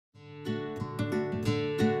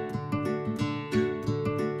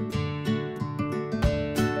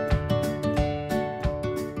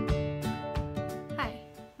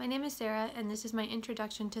is Sarah, and this is my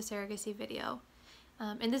introduction to surrogacy video.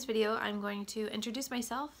 In this video, I'm going to introduce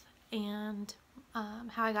myself and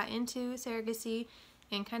how I got into surrogacy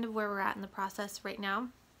and kind of where we're at in the process right now.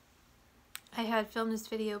 I had filmed this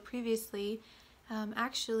video previously,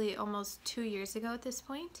 actually almost 2 years ago at this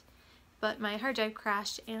point, but my hard drive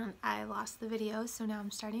crashed and I lost the video, so now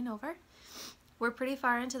I'm starting over. We're pretty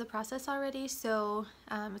far into the process already, so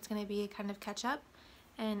it's going to be kind of catch up.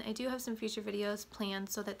 And I do have some future videos planned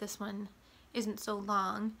so that this one isn't so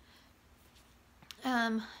long.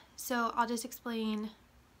 So I'll just explain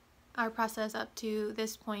our process up to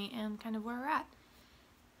this point and kind of where we're at.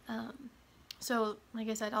 So like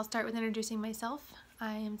I said, I'll start with introducing myself.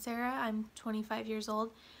 I am Sarah. I'm 25 years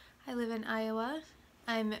old. I live in Iowa.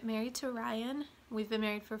 I'm married to Ryan. We've been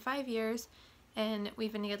married for 5 years and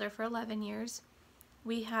we've been together for 11 years.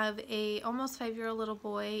 We have a almost 5-year-old little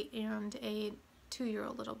boy and a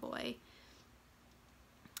 2-year-old little boy.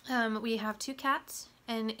 We have 2 cats,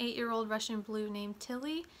 an 8-year-old Russian blue named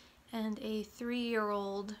Tilly and a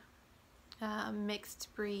 3-year-old mixed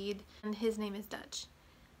breed, and his name is Dutch.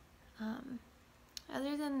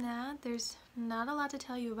 Other than that, there's not a lot to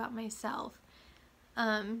tell you about myself.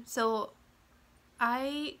 So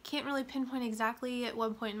I can't really pinpoint exactly at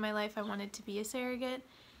what point in my life I wanted to be a surrogate.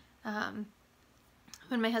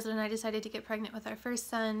 When my husband and I decided to get pregnant with our first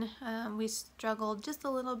son, we struggled just a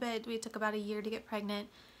little bit. We took about a year to get pregnant,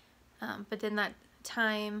 but in that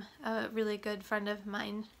time, a really good friend of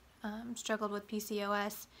mine struggled with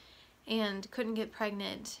PCOS and couldn't get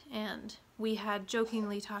pregnant, and we had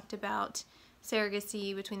jokingly talked about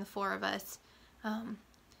surrogacy between the 4 of us. I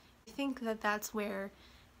think that that's where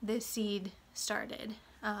this seed started.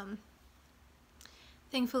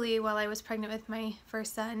 Thankfully, while I was pregnant with my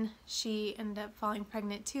first son, she ended up falling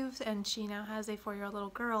pregnant too, and she now has a 4-year-old little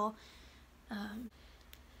girl.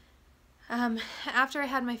 After I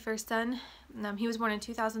had my first son, he was born in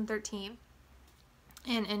 2013,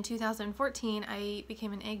 and in 2014 I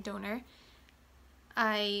became an egg donor.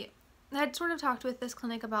 I had sort of talked with this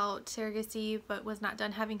clinic about surrogacy, but was not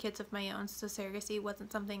done having kids of my own, so surrogacy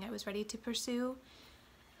wasn't something I was ready to pursue.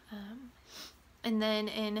 And then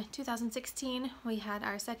in 2016, we had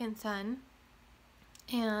our second son,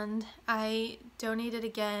 and I donated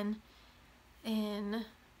again in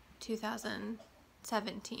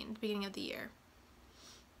 2017, the beginning of the year.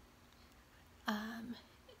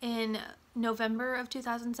 In November of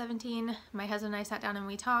 2017, my husband and I sat down and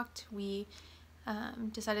we talked. We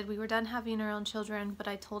decided we were done having our own children, but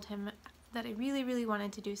I told him that I really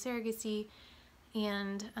wanted to do surrogacy,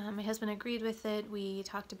 and my husband agreed with it. We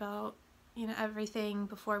talked about everything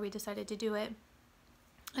before we decided to do it.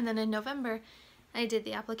 And then in November, I did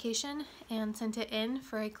the application and sent it in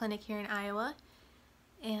for a clinic here in Iowa.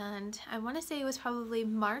 And I want to say it was probably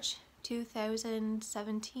March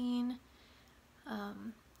 2017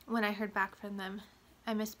 when I heard back from them.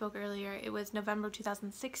 I misspoke earlier. It was November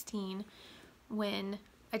 2016 when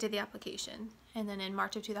I did the application. And then in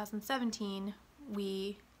March of 2017,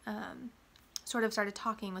 we sort of started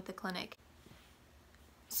talking with the clinic.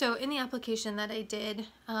 So in the application that I did,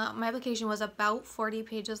 my application was about 40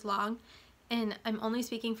 pages long, and I'm only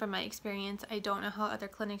speaking from my experience. I don't know how other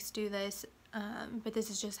clinics do this, but this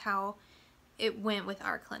is just how it went with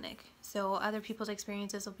our clinic. So other people's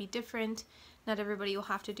experiences will be different. Not everybody will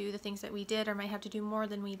have to do the things that we did or might have to do more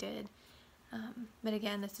than we did. But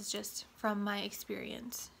again, this is just from my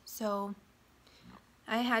experience. So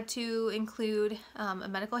I had to include a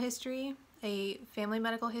medical history, a family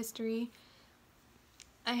medical history.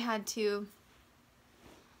 I had to,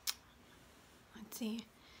 let's see,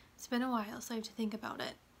 it's been a while, so I have to think about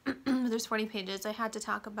it. There's 40 pages. I had to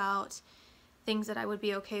talk about things that I would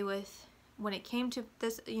be okay with when it came to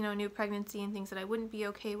this, new pregnancy, and things that I wouldn't be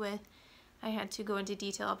okay with. I had to go into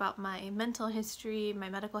detail about my mental history, my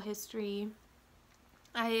medical history.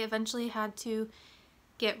 I eventually had to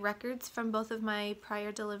get records from both of my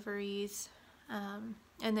prior deliveries,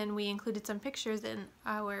 and then we included some pictures in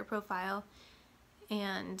our profile.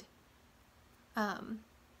 And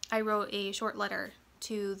I wrote a short letter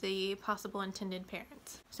to the possible intended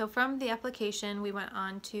parents. So from the application, we went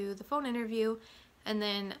on to the phone interview, and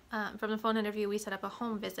then from the phone interview, we set up a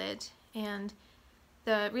home visit. And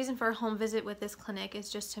the reason for a home visit with this clinic is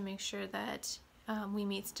just to make sure that we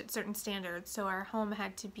meet certain standards. So our home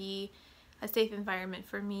had to be a safe environment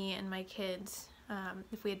for me and my kids.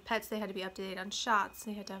 If we had pets, they had to be up to date on shots,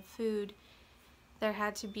 they had to have food. There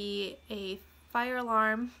had to be a fire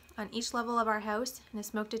alarm on each level of our house and a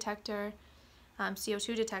smoke detector,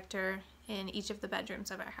 CO2 detector in each of the bedrooms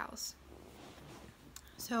of our house.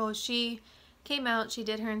 So she came out, she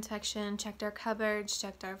did her inspection, checked our cupboards,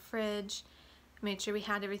 checked our fridge, made sure we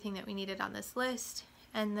had everything that we needed on this list,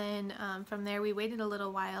 and then from there we waited a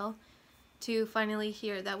little while to finally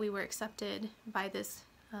hear that we were accepted by this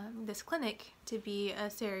clinic to be a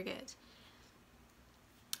surrogate.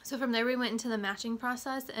 So from there we went into the matching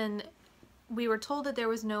process, and we were told that there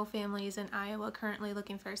was no families in Iowa currently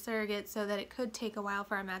looking for a surrogate, so that it could take a while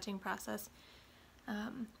for our matching process.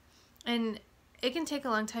 And it can take a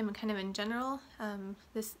long time, and kind of in general,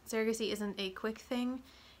 this surrogacy isn't a quick thing.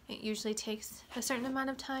 It usually takes a certain amount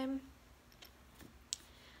of time.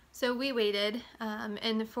 So we waited,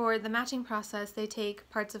 and for the matching process, they take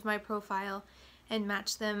parts of my profile and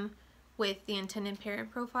match them with the intended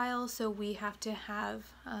parent profile. So we have to have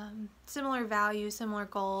similar values, similar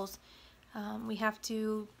goals. We have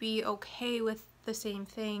to be okay with the same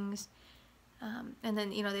things. And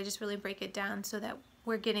then, you know, they just really break it down so that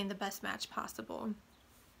we're getting the best match possible.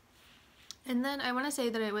 And then I want to say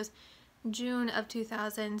that it was June of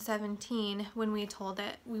 2017 when we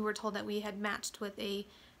were told that we had matched with a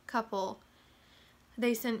couple.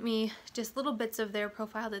 They sent me just little bits of their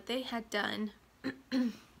profile that they had done.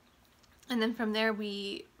 And then from there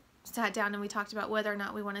we sat down and we talked about whether or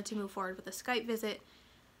not we wanted to move forward with a Skype visit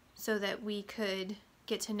so that we could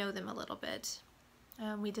get to know them a little bit.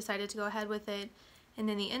 We decided to go ahead with it, and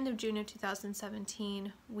in the end of June of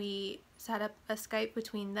 2017 we set up a Skype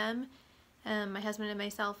between them, my husband and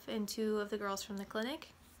myself, and two of the girls from the clinic.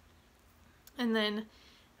 And then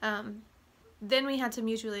we had to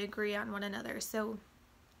mutually agree on one another. So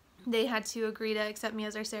they had to agree to accept me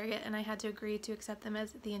as their surrogate, and I had to agree to accept them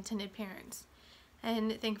as the intended parents.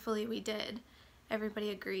 And thankfully we did.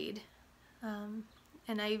 Everybody agreed.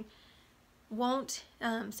 And I won't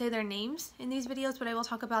say their names in these videos, but I will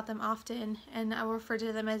talk about them often, and I will refer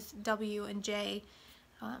to them as W and J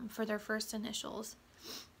for their first initials.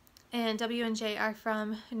 And W and J are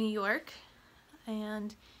from New York,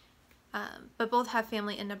 and but both have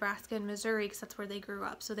family in Nebraska and Missouri because that's where they grew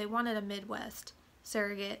up. So they wanted a Midwest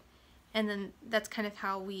surrogate, and then that's kind of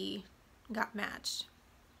how we got matched.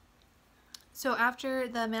 So after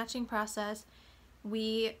the matching process,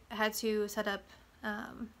 we had to set up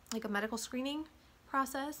like a medical screening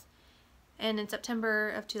process, and in September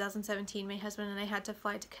of 2017 my husband and I had to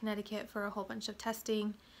fly to Connecticut for a whole bunch of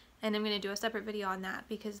testing, and I'm going to do a separate video on that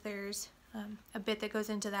because there's a bit that goes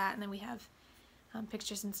into that, and then we have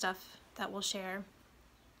pictures and stuff that we'll share.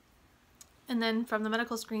 And then from the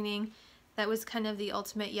medical screening, that was kind of the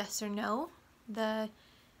ultimate yes or no. The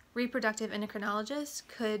reproductive endocrinologist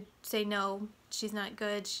could say no, she's not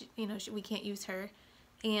good, we can't use her.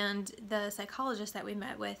 And the psychologist that we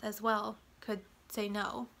met with as well could say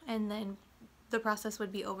no, and then the process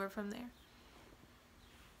would be over from there.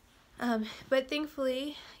 But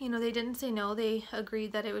thankfully, they didn't say no. They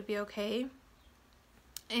agreed that it would be okay.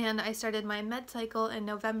 And I started my med cycle in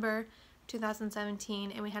November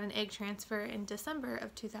 2017, and we had an egg transfer in December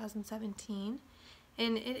of 2017.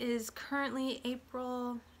 And it is currently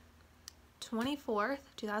April 24th,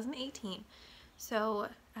 2018. So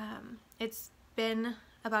it's been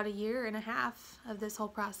about 1.5 years of this whole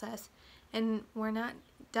process, and we're not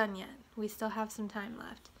done yet. We still have some time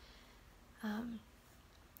left. I'm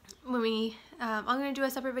going to do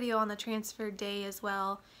a separate video on the transfer day as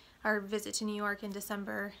well, our visit to New York in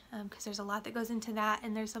December, because there's a lot that goes into that,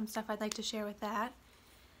 and there's some stuff I'd like to share with that.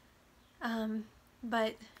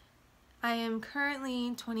 But I am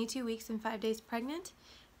currently 22 weeks and 5 days pregnant.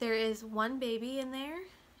 There is one baby in there,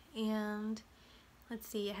 and let's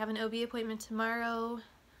see, I have an OB appointment tomorrow,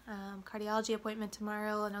 cardiology appointment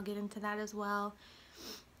tomorrow, and I'll get into that as well.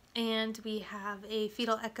 And we have a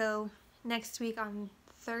fetal echo next week on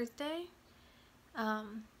Thursday.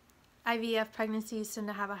 IVF pregnancies tend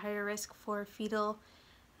to have a higher risk for fetal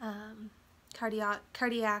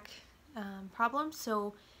cardiac problems,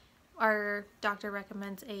 so our doctor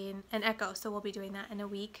recommends an echo, so we'll be doing that in a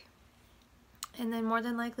week. And then more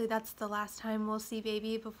than likely that's the last time we'll see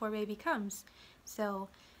baby before baby comes. So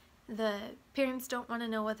the parents don't want to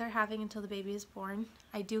know what they're having until the baby is born.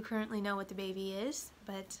 I do currently know what the baby is,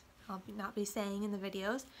 but I'll not be saying in the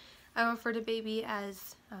videos. I refer to baby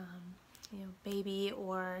as baby,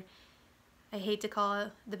 or I hate to call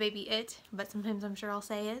the baby it, but sometimes I'm sure I'll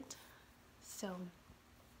say it. So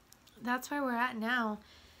that's where we're at now.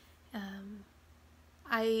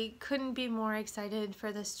 I couldn't be more excited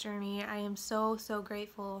for this journey. I am so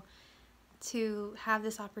grateful to have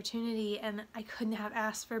this opportunity, and I couldn't have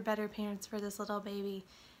asked for better parents for this little baby.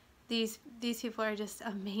 These people are just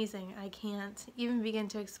amazing. I can't even begin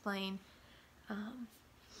to explain.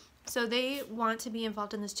 So they want to be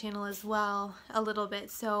involved in this channel as well a little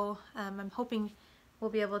bit, so I'm hoping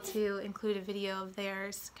we'll be able to include a video of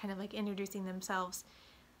theirs, kind of like introducing themselves.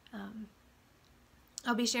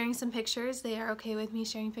 I'll be sharing some pictures. They are okay with me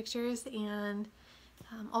sharing pictures and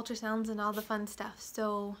ultrasounds and all the fun stuff.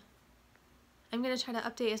 So I'm going to try to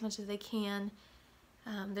update as much as I can.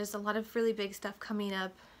 There's a lot of really big stuff coming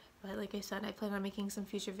up, but like I said, I plan on making some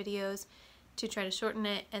future videos to try to shorten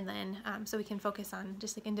it, and then so we can focus on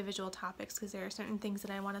just like individual topics, because there are certain things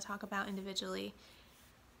that I want to talk about individually.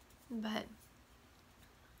 But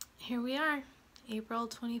here we are, April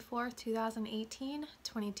 24th, 2018,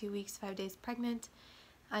 22 weeks, 5 days pregnant.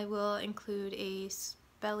 I will include a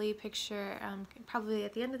belly picture probably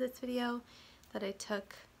at the end of this video that I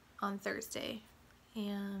took on Thursday,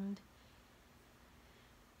 and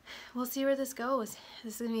we'll see where this goes.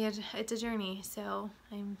 This is gonna be it's a journey, so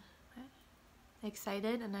I'm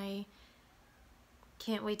excited and I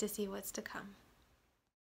can't wait to see what's to come.